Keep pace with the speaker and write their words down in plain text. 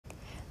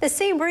The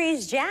Sea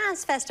Breeze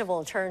Jazz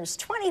Festival turns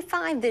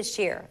 25 this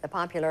year. The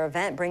popular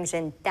event brings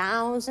in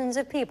thousands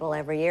of people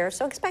every year,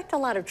 so expect a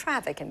lot of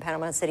traffic in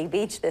Panama City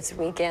Beach this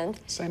weekend.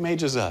 Same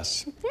age as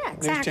us. Yeah,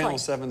 exactly.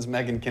 News Channel 7's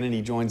Megan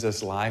Kennedy joins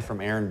us live from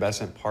Aaron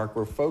Besant Park,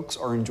 where folks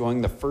are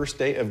enjoying the first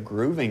day of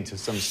grooving to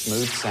some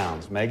smooth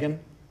sounds.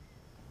 Megan?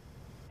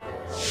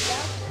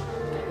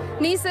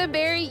 Nisa,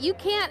 Barry, you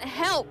can't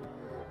help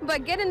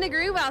but get in the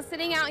groove while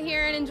sitting out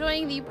here and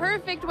enjoying the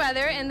perfect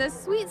weather and the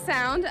sweet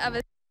sound of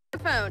a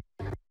phone.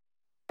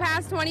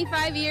 Past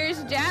 25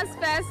 years, Jazz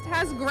Fest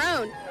has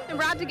grown and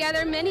brought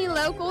together many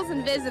locals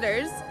and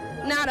visitors.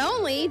 Not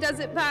only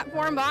does it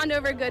platform bond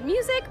over good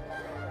music,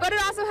 but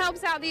it also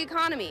helps out the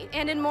economy,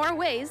 and in more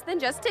ways than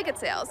just ticket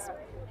sales.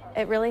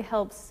 It really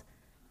helps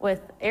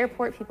with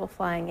airport people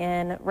flying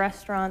in,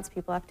 restaurants,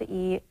 people have to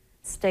eat,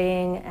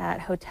 staying at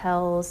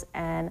hotels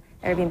and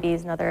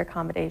Airbnbs and other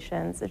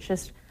accommodations. It's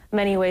just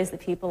many ways that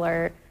people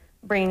are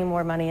bringing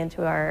more money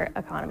into our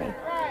economy.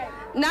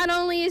 Not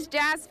only is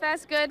Jazz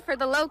Fest good for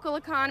the local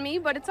economy,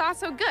 but it's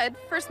also good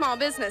for small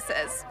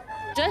businesses.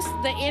 Just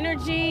the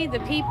energy, the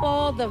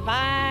people, the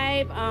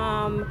vibe,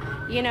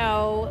 you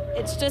know,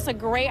 it's just a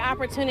great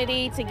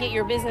opportunity to get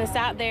your business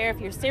out there if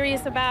you're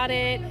serious about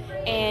it.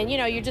 And, you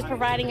know, you're just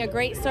providing a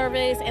great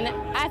service. And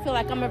I feel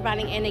like I'm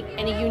providing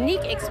a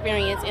unique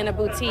experience in a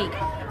boutique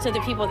to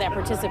the people that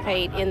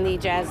participate in the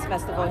Jazz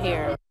Festival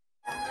here.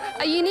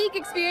 A unique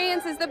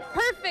experience is the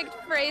perfect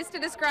phrase to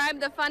describe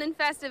the fun and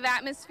festive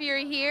atmosphere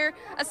here.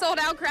 A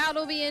sold-out crowd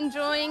will be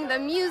enjoying the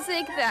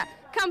music, the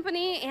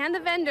company, and the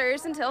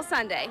vendors until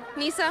Sunday.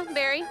 Nisa,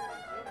 Barry.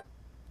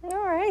 All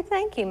right,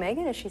 thank you,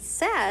 Megan. As she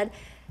said,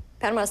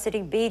 Panama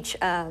City Beach,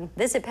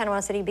 Visit Panama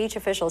City Beach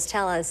officials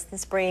tell us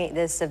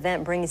this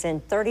event brings in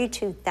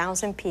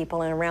 32,000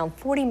 people and around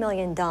 $40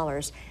 million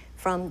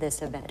from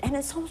this event. And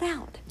it's sold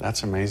out.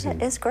 That's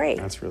amazing. It's great.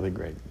 That's really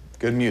great.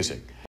 Good music.